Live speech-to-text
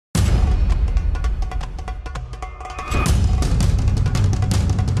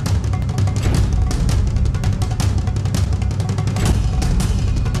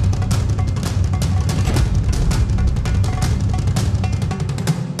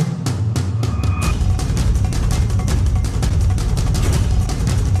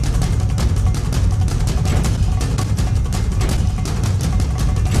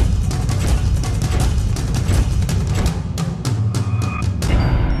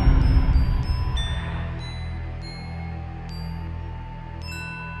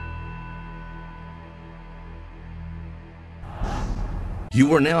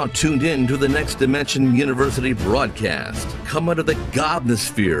You are now tuned in to the Next Dimension University broadcast. Come out of the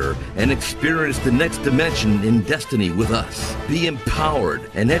Godnosphere and experience the next dimension in destiny with us. Be empowered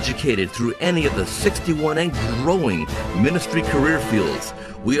and educated through any of the 61 and growing ministry career fields.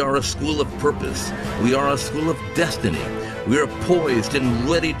 We are a school of purpose. We are a school of destiny. We are poised and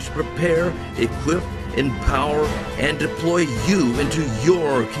ready to prepare, equip, empower, and deploy you into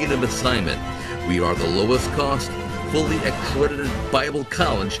your kingdom assignment. We are the lowest cost, fully accredited Bible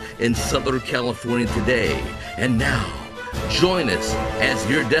college in Southern California today. And now, join us as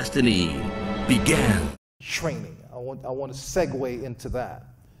your destiny begins. Training. I want to segue into that.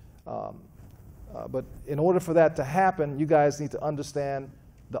 But in order for that to happen, you guys need to understand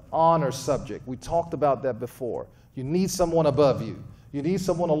the honor subject. We talked about that before. You need someone above you. You need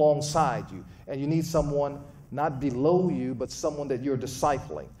someone alongside you. And you need someone not below you, but someone that you're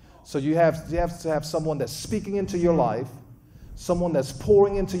discipling. So you have to have someone that's speaking into your life, someone that's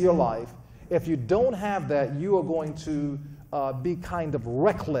pouring into your life. If you don't have that, you are going to be kind of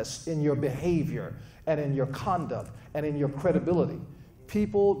reckless in your behavior and in your conduct and in your credibility.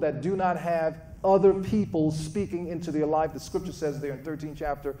 People that do not have other people speaking into their life, the scripture says there in 13th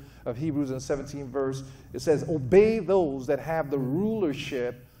chapter of Hebrews and 17th verse, it says, obey those that have the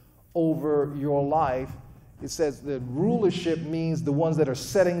rulership over your life. It says the rulership means the ones that are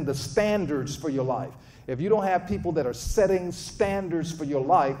setting the standards for your life. If you don't have people that are setting standards for your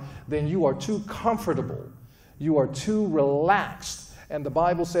life, then you are too comfortable. You are too relaxed. And the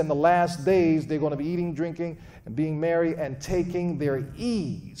Bible said in the last days, they're going to be eating, drinking, and being merry and taking their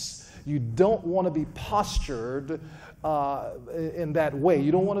ease. You don't want to be postured in that way.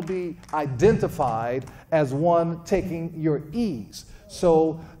 You don't want to be identified as one taking your ease.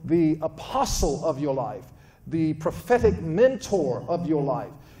 So the apostle of your life, the prophetic mentor of your life,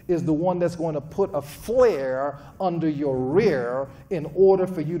 is the one that's going to put a flare under your rear in order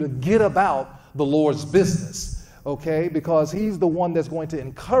for you to get about the Lord's business, okay? Because he's the one that's going to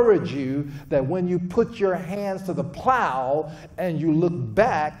encourage you that when you put your hands to the plow and you look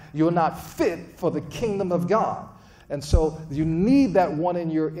back, you're not fit for the kingdom of God. And so you need that one in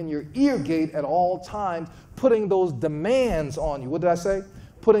your ear gate at all times, putting those demands on you. What did I say?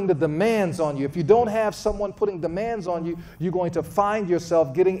 Putting the demands on you. If you don't have someone putting demands on you, you're going to find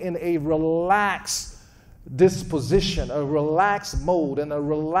yourself getting in a relaxed disposition, a relaxed mode, and a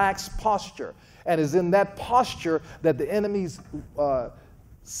relaxed posture. And it's in that posture that the enemy's, what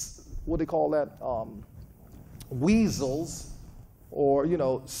do they call that? Weasels, or,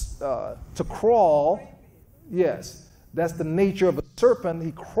 to crawl. Yes, that's the nature of a serpent.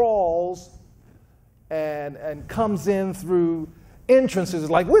 He crawls and comes in through entrances.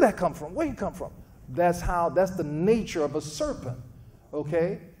 Like, where'd that come from? Where'd he come from? That's the nature of a serpent,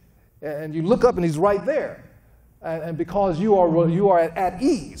 okay? And you look up and he's right there. And because you are at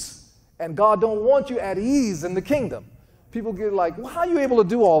ease, and God don't want you at ease in the kingdom. People get like, well, how are you able to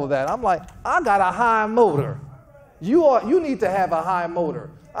do all of that? I'm like, I got a high motor. You need to have a high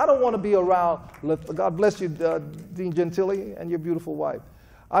motor. I don't want to be around, God bless you, Dean Gentili, and your beautiful wife.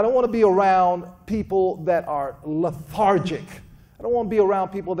 I don't want to be around people that are lethargic. I don't want to be around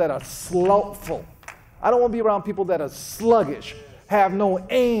people that are slothful. I don't want to be around people that are sluggish, have no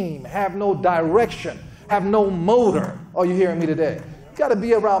aim, have no direction, have no motor. Are you hearing me today? You got to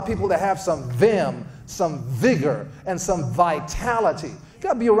be around people that have some vim, some vigor, and some vitality. You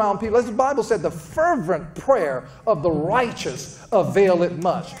got to be around people. As the Bible said, the fervent prayer of the righteous availeth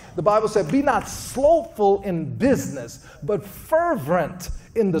much. The Bible said, be not slothful in business, but fervent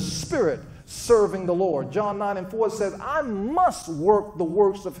in the spirit, serving the Lord. John 9:4 says, I must work the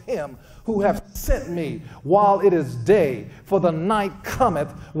works of him who hath sent me while it is day, for the night cometh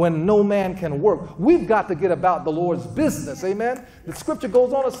when no man can work. We've got to get about the Lord's business, amen? The scripture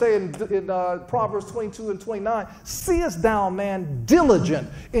goes on to say in Proverbs 22 and 29, seest thou man diligent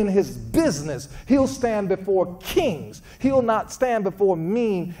in his business? He'll stand before kings. He'll not stand before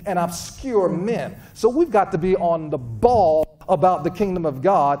mean and obscure men. So we've got to be on the ball about the kingdom of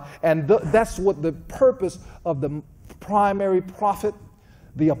God, and that's what the purpose of the primary prophet,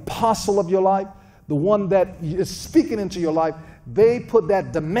 the apostle of your life, the one that is speaking into your life, they put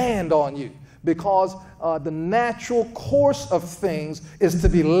that demand on you because the natural course of things is to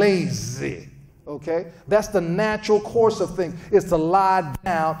be lazy, okay? That's the natural course of things, is to lie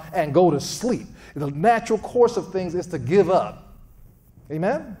down and go to sleep. The natural course of things is to give up.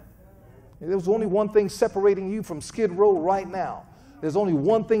 Amen? There's only one thing separating you from Skid Row right now. There's only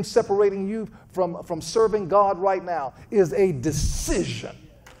one thing separating you from serving God right now, is a decision.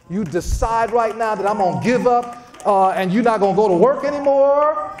 You decide right now that I'm going to give up And you're not going to go to work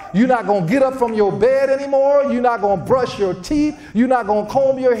anymore. You're not going to get up from your bed anymore. You're not going to brush your teeth. You're not going to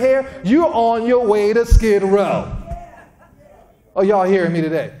comb your hair. You're on your way to Skid Row. Oh, y'all hearing me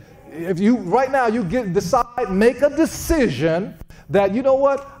today? If you right now decide, make a decision that, you know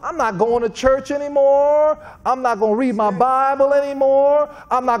what, I'm not going to church anymore. I'm not going to read my Bible anymore.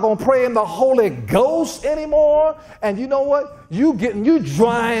 I'm not going to pray in the Holy Ghost anymore. And you know what? You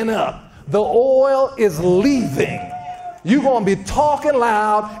drying up. The oil is leaving. You're going to be talking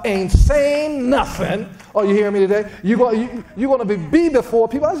loud, ain't saying nothing. Oh, you hear me today? You're going to be before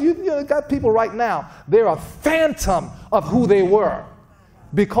people. You got people right now, they're a phantom of who they were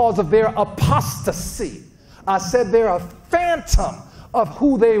because of their apostasy. I said they're a phantom of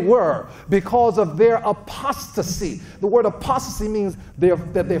who they were because of their apostasy. The word apostasy means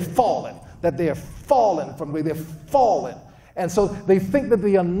that they're fallen, from where they're fallen. And so they think that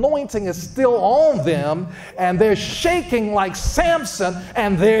the anointing is still on them, and they're shaking like Samson,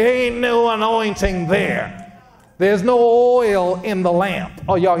 and there ain't no anointing there. There's no oil in the lamp.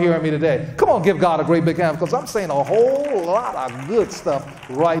 Oh, y'all hearing me today? Come on, give God a great big hand, because I'm saying a whole lot of good stuff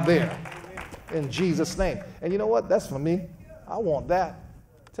right there in Jesus' name. And you know what? That's for me. I want that.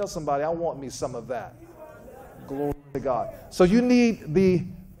 Tell somebody, I want me some of that. Glory to God. So you need the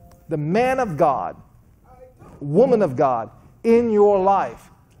man of God, woman of God, in your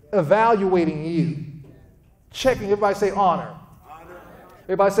life, evaluating you, checking. Everybody say honor.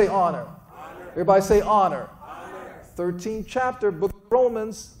 Everybody say honor. Everybody say honor. 13th chapter, book of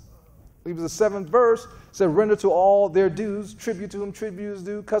Romans, I believe it's the 7th verse, said, render to all their dues, tribute to whom tribute is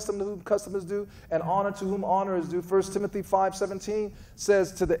due, custom to whom custom is due, and honor to whom honor is due. 1 Timothy 5:17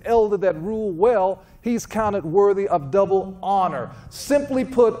 says, to the elder that rule well, he's counted worthy of double honor. Simply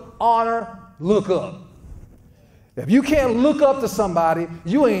put, honor, look up. If you can't look up to somebody,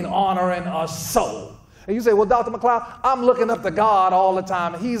 you ain't honoring a soul. And you say, well, Dr. Mcleod, I'm looking up to God all the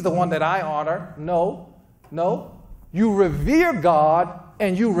time. He's the one that I honor. No. You revere God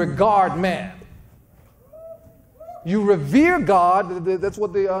and you regard man. You revere God. That's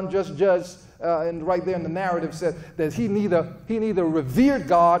what the unjust judge and right there in the narrative said, that he neither revered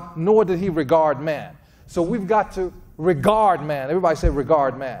God nor did he regard man. So we've got to regard man. Everybody say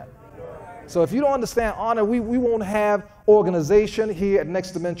regard man. So if you don't understand honor, we won't have organization here at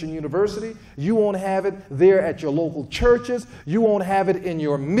Next Dimension University. You won't have it there at your local churches. You won't have it in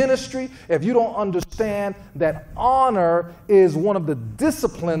your ministry. If you don't understand that honor is one of the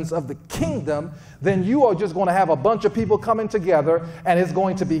disciplines of the kingdom, then you are just going to have a bunch of people coming together and it's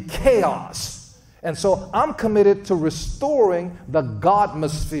going to be chaos. And so I'm committed to restoring the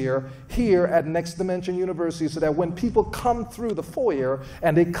Godmosphere here at Next Dimension University so that when people come through the foyer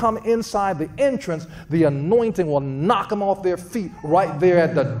and they come inside the entrance, the anointing will knock them off their feet right there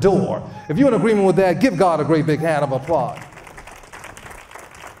at the door. If you're in agreement with that, give God a great big hand of applause.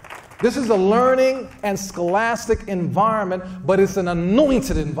 This is a learning and scholastic environment, but it's an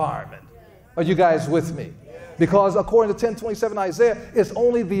anointed environment. Are you guys with me? Because according to 10:27 Isaiah, it's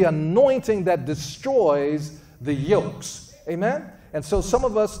only the anointing that destroys the yokes. Amen? And so some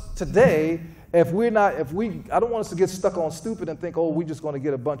of us today, I don't want us to get stuck on stupid and think, oh, we're just going to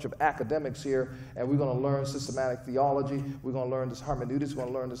get a bunch of academics here and we're going to learn systematic theology. We're going to learn this hermeneutics. We're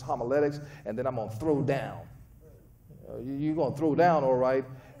going to learn this homiletics. And then I'm going to throw down. You're going to throw down, all right.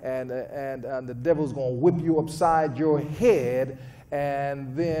 And the devil's going to whip you upside your head.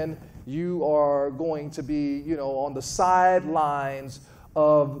 And then you are going to be, on the sidelines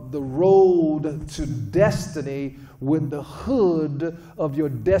of the road to destiny with the hood of your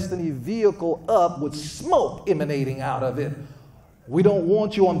destiny vehicle up with smoke emanating out of it. We don't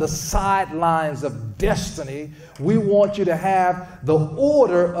want you on the sidelines of destiny. We want you to have the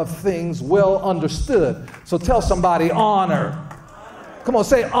order of things well understood. So tell somebody honor. Come on,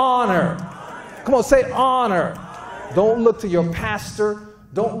 say honor. Come on, say honor. Don't look to your pastor.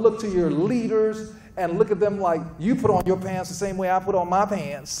 Don't look to your leaders and look at them like you put on your pants the same way I put on my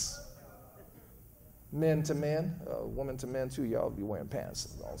pants. Men to men, women to men too, y'all be wearing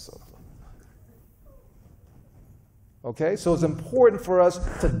pants also. Okay, so it's important for us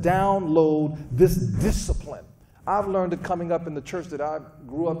to download this discipline. I've learned it coming up in the church that I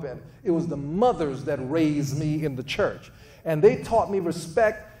grew up in. It was the mothers that raised me in the church. And they taught me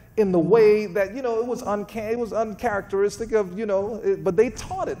respect in the way that, it was uncharacteristic of, but they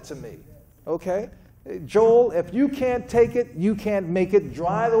taught it to me, okay? Joel, if you can't take it, you can't make it.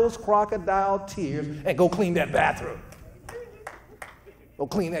 Dry those crocodile tears and go clean that bathroom. Go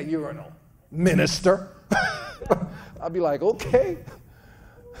clean that urinal, minister. I'd be like, okay,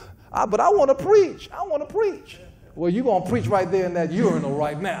 but I want to preach. Well, you're going to preach right there in that urinal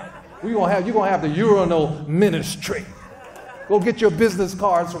right now. You're going to have the urinal ministry. Go get your business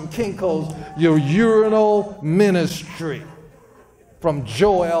cards from Kinko's, your urinal ministry from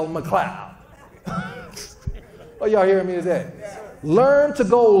Joel Mcleod. Oh, y'all hearing me today? Learn to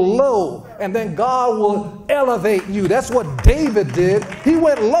go low, and then God will elevate you. That's what David did. He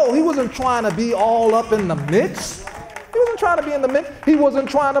went low. He wasn't trying to be all up in the mix. He wasn't trying to be in the mix. He wasn't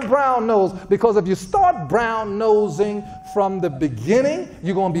trying to brown nose, because if you start brown nosing from the beginning,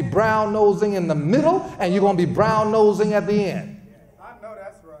 you're going to be brown nosing in the middle, and you're going to be brown nosing at the end. I know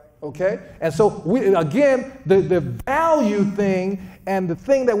that's right. Okay? And so, the value thing and the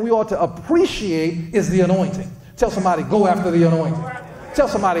thing that we ought to appreciate is the anointing. Tell somebody, go after the anointing. Tell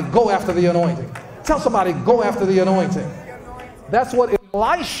somebody, go after the anointing. Tell somebody, go after the anointing. That's what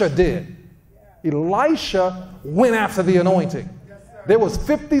Elisha did. Elisha went after the anointing. There was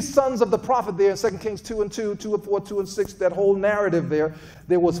 50 sons of the prophet there in 2 Kings 2 and 2, 2 and 4, 2 and 6, that whole narrative there.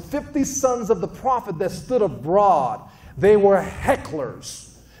 There was 50 sons of the prophet that stood abroad. They were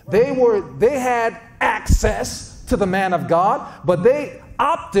hecklers. They had access to the man of God, but they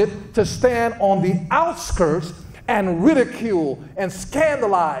opted to stand on the outskirts and ridicule and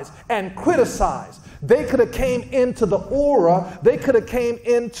scandalize and criticize. They could have came into the aura, they could have came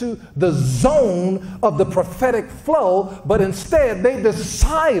into the zone of the prophetic flow, but instead they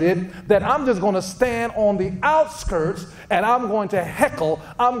decided that I'm just going to stand on the outskirts and I'm going to heckle,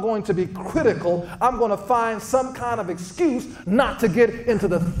 I'm going to be critical, I'm going to find some kind of excuse not to get into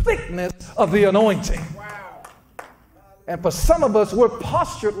the thickness of the anointing. And for some of us, we're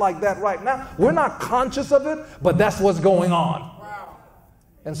postured like that right now. We're not conscious of it, but that's what's going on.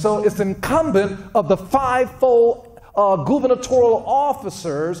 And so it's incumbent of the fivefold gubernatorial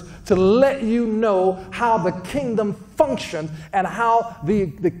officers to let you know how the kingdom functions and how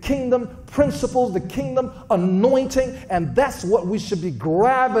the kingdom principles, the kingdom anointing, and that's what we should be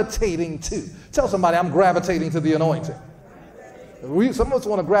gravitating to. Tell somebody, I'm gravitating to the anointing. Some of us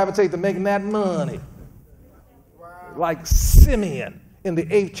want to gravitate to making that money. Like Simeon in the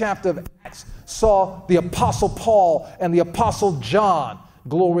 8th chapter of Acts saw the Apostle Paul and the Apostle John,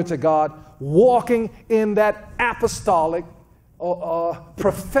 glory to God, walking in that apostolic,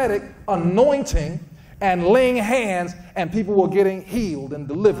 prophetic anointing and laying hands, and people were getting healed and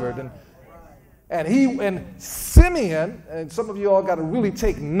delivered. And Simeon, and some of you all got to really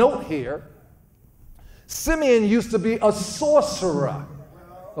take note here, Simeon used to be a sorcerer,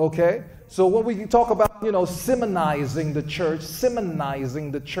 okay? So when we talk about, seminizing the church,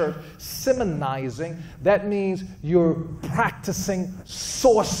 that means you're practicing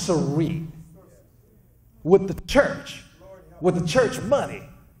sorcery with the church money,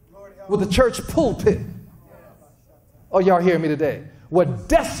 with the church pulpit. Oh, y'all hear me today? We're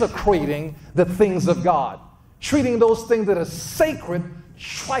desecrating the things of God, treating those things that are sacred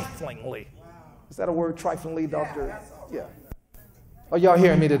triflingly. Is that a word, triflingly, doctor? Yeah. Oh, y'all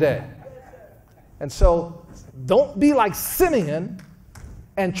hearing me today? And so don't be like Simeon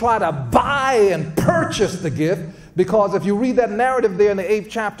and try to buy and purchase the gift, because if you read that narrative there in the 8th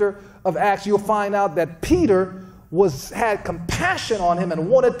chapter of Acts, you'll find out that Peter had compassion on him and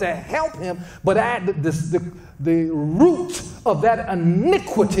wanted to help him, but the root of that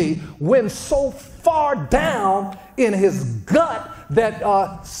iniquity went so far down in his gut that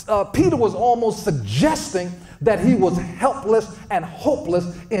Peter was almost suggesting that he was helpless and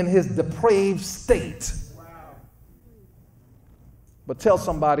hopeless in his depraved state. Wow. But tell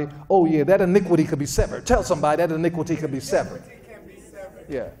somebody, oh yeah, that iniquity could be severed. Tell somebody that iniquity could be severed.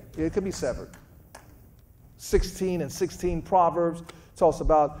 Yeah, it could be severed. 16 Proverbs talks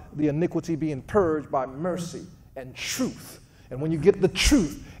about the iniquity being purged by mercy and truth. And when you get the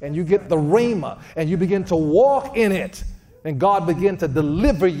truth and you get the rhema and you begin to walk in it, and God begin to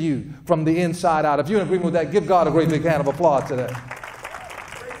deliver you from the inside out. If you're in agreement with that, give God a great big hand of applause today.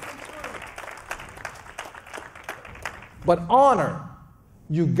 But honor,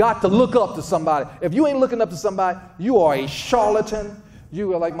 you got to look up to somebody. If you ain't looking up to somebody, you are a charlatan.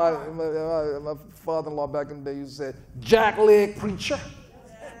 You are like my father-in-law back in the day used to say, jackleg preacher.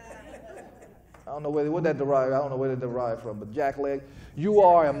 I don't know where that derived from, but jackleg. You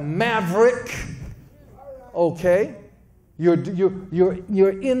are a maverick. Okay. You're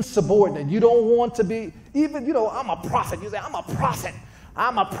insubordinate. You don't want to be, even, I'm a prophet. You say, I'm a prophet.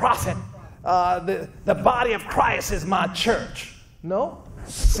 I'm a prophet. The body of Christ is my church. No.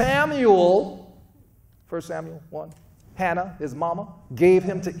 Samuel, 1 Samuel 1, Hannah, his mama, gave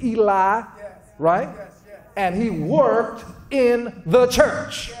him to Eli, right? And he worked in the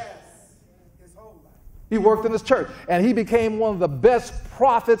church. He worked in his church. And he became one of the best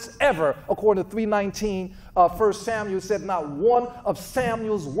prophets ever, according to 3:19 1 Samuel said not one of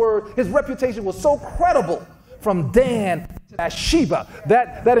Samuel's words. His reputation was so credible from Dan to Bathsheba.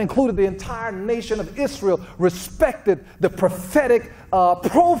 That included the entire nation of Israel respected the prophetic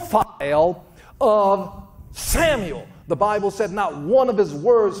profile of Samuel. The Bible said not one of his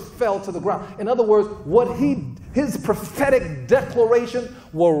words fell to the ground. In other words, his prophetic declaration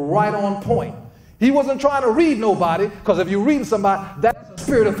were right on point. He wasn't trying to read nobody, because if you're reading somebody, that's a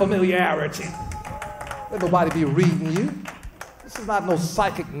spirit of familiarity. Let nobody be reading you. This is not no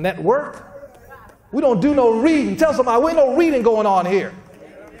psychic network. We don't do no reading. Tell somebody, we ain't no reading going on here.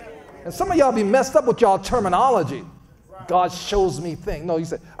 And some of y'all be messed up with y'all terminology. God shows me things. No, you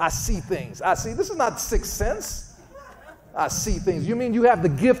say, I see things. I see. This is not sixth sense. I see things. You mean you have the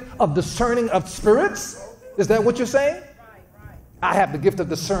gift of discerning of spirits? Is that what you're saying? I have the gift of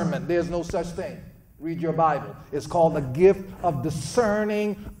discernment. There's no such thing. Read your Bible. It's called the gift of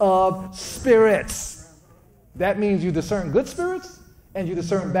discerning of spirits. That means you discern good spirits and you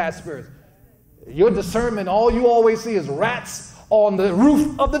discern bad spirits. Your discernment, all you always see is rats on the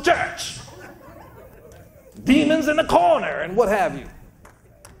roof of the church, demons in the corner, and what have you.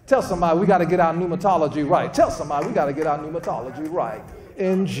 Tell somebody we got to get our pneumatology right. Tell somebody we got to get our pneumatology right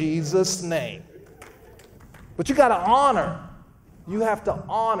in Jesus' name. But you got to honor. You have to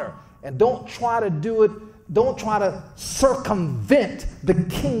honor. And don't try to do it. Don't try to circumvent the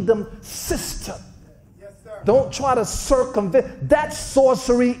kingdom system. Yes, sir. Don't try to circumvent. That's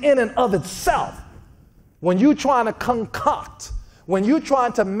sorcery in and of itself. When you're trying to concoct, when you're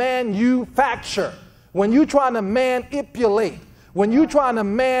trying to manufacture, when you're trying to manipulate, when you're trying to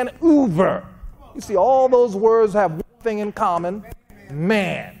maneuver, you see, all those words have one thing in common: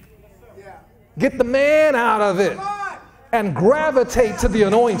 man. Get the man out of it and gravitate to the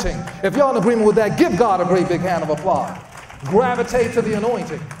anointing. If y'all in agreement with that, give God a great big hand of applause. Gravitate to the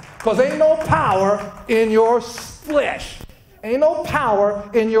anointing. Because ain't no power in your flesh. Ain't no power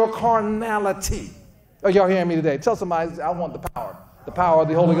in your carnality. Are y'all hearing me today? Tell somebody, I want the power. The power of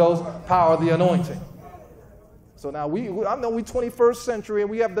the Holy Ghost, power of the anointing. So now I know we 21st century, and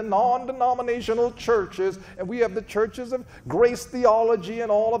we have the non-denominational churches, and we have the churches of grace theology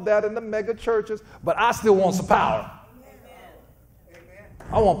and all of that, and the mega churches, but I still want some power.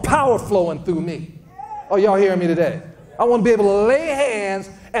 I want power flowing through me. Oh, y'all hearing me today? I want to be able to lay hands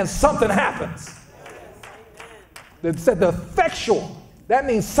and something happens. They said the effectual. That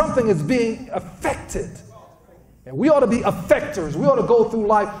means something is being affected. And we ought to be affectors. We ought to go through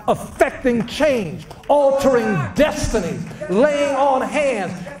life affecting change, altering destinies, laying on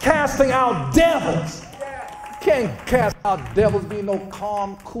hands, casting out devils. You can't cast out devils being no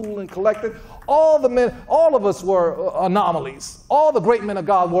calm, cool, and collected. All of us were anomalies. All the great men of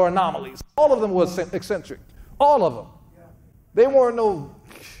God were anomalies. All of them were eccentric. All of them. They weren't no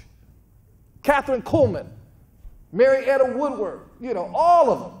Catherine Kuhlman, Mary Etta Woodward,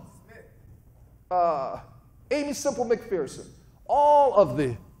 all of them. Amy Semple McPherson, all of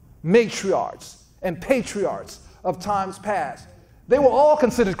the matriarchs and patriarchs of times past, they were all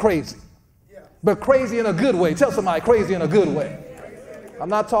considered crazy, but crazy in a good way. Tell somebody, crazy in a good way. I'm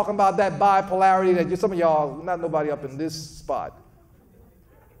not talking about that bipolarity that some of y'all, not nobody up in this spot.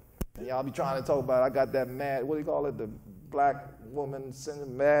 And y'all be trying to talk about, I got that mad, what do you call it, the black woman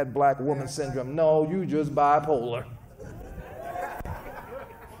syndrome, mad black woman syndrome. No, you just bipolar.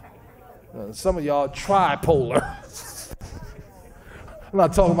 Some of y'all tripolar. I'm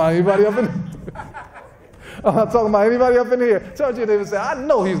not talking about anybody up in here. I'm not talking about anybody up in here. Tell you they say, I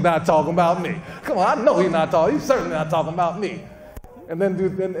know he's not talking about me. Come on, I know he's not talking. He's certainly not talking about me. And then do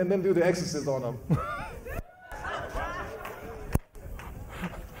the exorcist on them.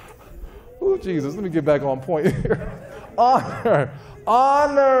 Oh, Jesus, let me get back on point here.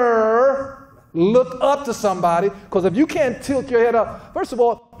 Honor. Look up to somebody, because if you can't tilt your head up, first of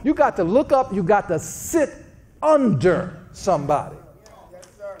all, you got to look up, you got to sit under somebody. Yes,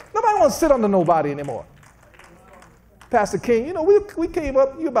 nobody wants to sit under nobody anymore. Pastor King, we came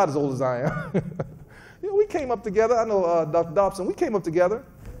up, you're about as old as I am. We came up together. I know Dr. Dobson, we came up together.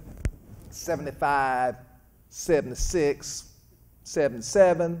 75, 76,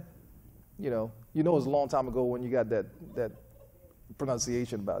 77. It was a long time ago when you got that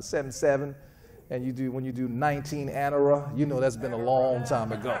pronunciation about 77. And when you do 19 Anara, that's been a long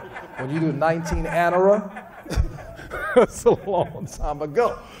time ago. When you do 19 Anara, that's a long time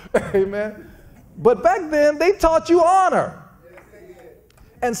ago. Amen. But back then, they taught you honor.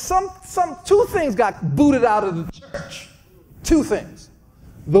 And two things got booted out of the church. Two things.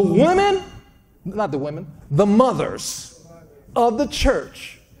 The mothers of the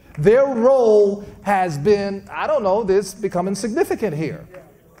church, their role has been, this becoming significant here.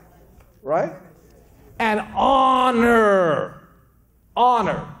 Right? and honor.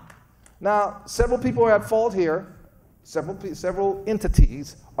 Honor. Now, several people are at fault here. Several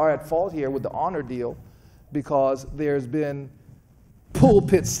entities are at fault here with the honor deal because there's been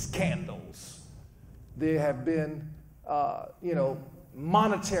pulpit scandals. There have been,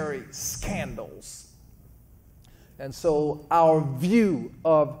 monetary scandals. And so our view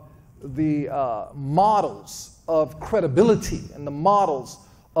of the models of credibility and the models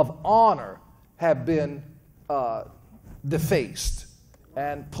of honor have been defaced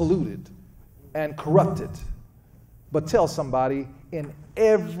and polluted and corrupted. But tell somebody, in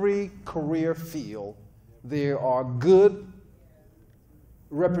every career field, there are good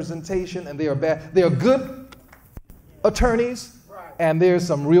representation and there are bad. There are good attorneys and there's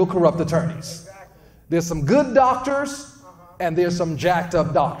some real corrupt attorneys. There's some good doctors and there's some jacked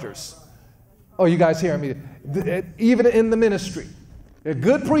up doctors. Oh, you guys hearing me? Even in the ministry, there are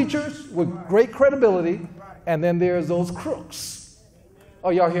good preachers with great credibility, and then there's those crooks. Oh,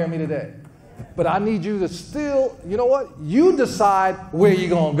 y'all hearing me today? But I need you to still, you know what? You decide where you're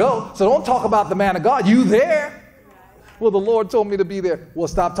going to go. So don't talk about the man of God. You there. Well, the Lord told me to be there. Well,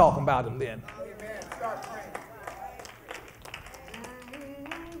 stop talking about him then.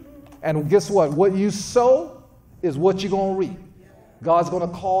 And guess what? What you sow is what you're going to reap. God's going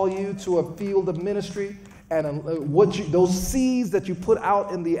to call you to a field of ministry, and those seeds that you put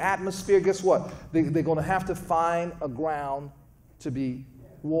out in the atmosphere, guess what? They're going to have to find a ground to be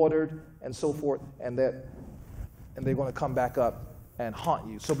watered and so forth, and they're going to come back up and haunt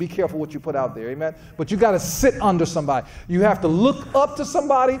you. So be careful what you put out there, amen? But you got to sit under somebody. You have to look up to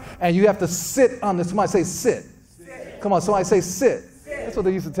somebody, and you have to sit under somebody. Say sit. Come on, somebody say sit. That's what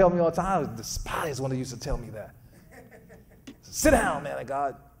they used to tell me all the time. I despise when they used to tell me that. Sit down, man of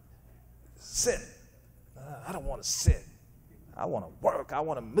God. Sit. I don't want to sit. I want to work. I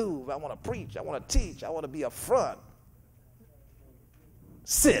want to move. I want to preach. I want to teach. I want to be up front.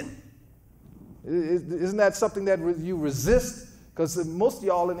 Sit. Isn't that something that you resist? Because most of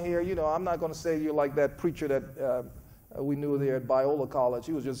y'all in here, I'm not going to say you're like that preacher that we knew there at Biola College.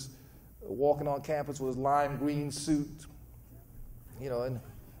 He was just walking on campus with his lime green suit,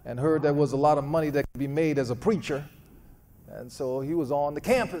 and heard there was a lot of money that could be made as a preacher. And so he was on the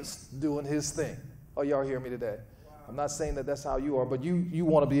campus doing his thing. Oh, y'all hear me today? I'm not saying that that's how you are, but you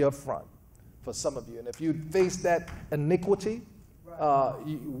want to be up front for some of you. And if you face that iniquity,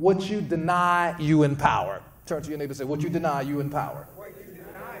 what you deny, you empower. Turn to your neighbor and say, what you deny, you empower.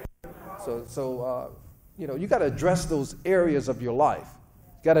 So you got to address those areas of your life.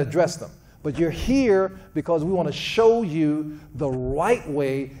 You got to address them. But you're here because we want to show you the right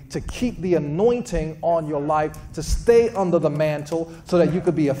way to keep the anointing on your life, to stay under the mantle so that you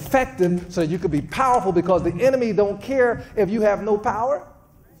could be effective, so that you could be powerful, because the enemy don't care if you have no power.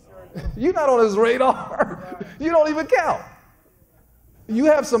 You're not on his radar. You don't even count. You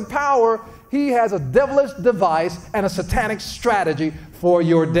have some power. He has a devilish device and a satanic strategy for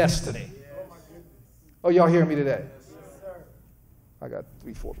your destiny. Oh, y'all hear me today? I got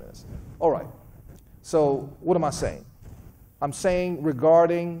 3-4 minutes. All right. So what am I saying? I'm saying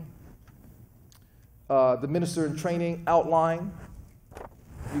regarding the minister in training outline,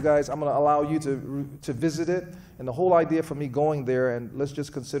 you guys, I'm going to allow you to visit it. And the whole idea for me going there, and let's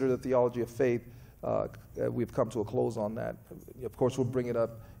just consider the theology of faith, we've come to a close on that. Of course, we'll bring it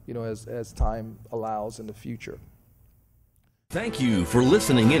up, as time allows in the future. Thank you for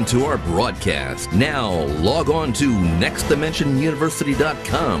listening into our broadcast. Now log on to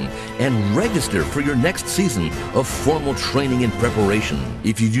nextdimensionuniversity.com and register for your next season of formal training and preparation.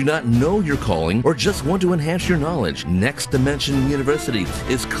 If you do not know your calling or just want to enhance your knowledge, Next Dimension University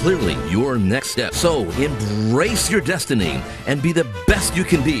is clearly your next step. So embrace your destiny and be the best you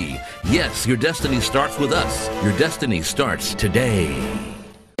can be. Yes, your destiny starts with us. Your destiny starts today.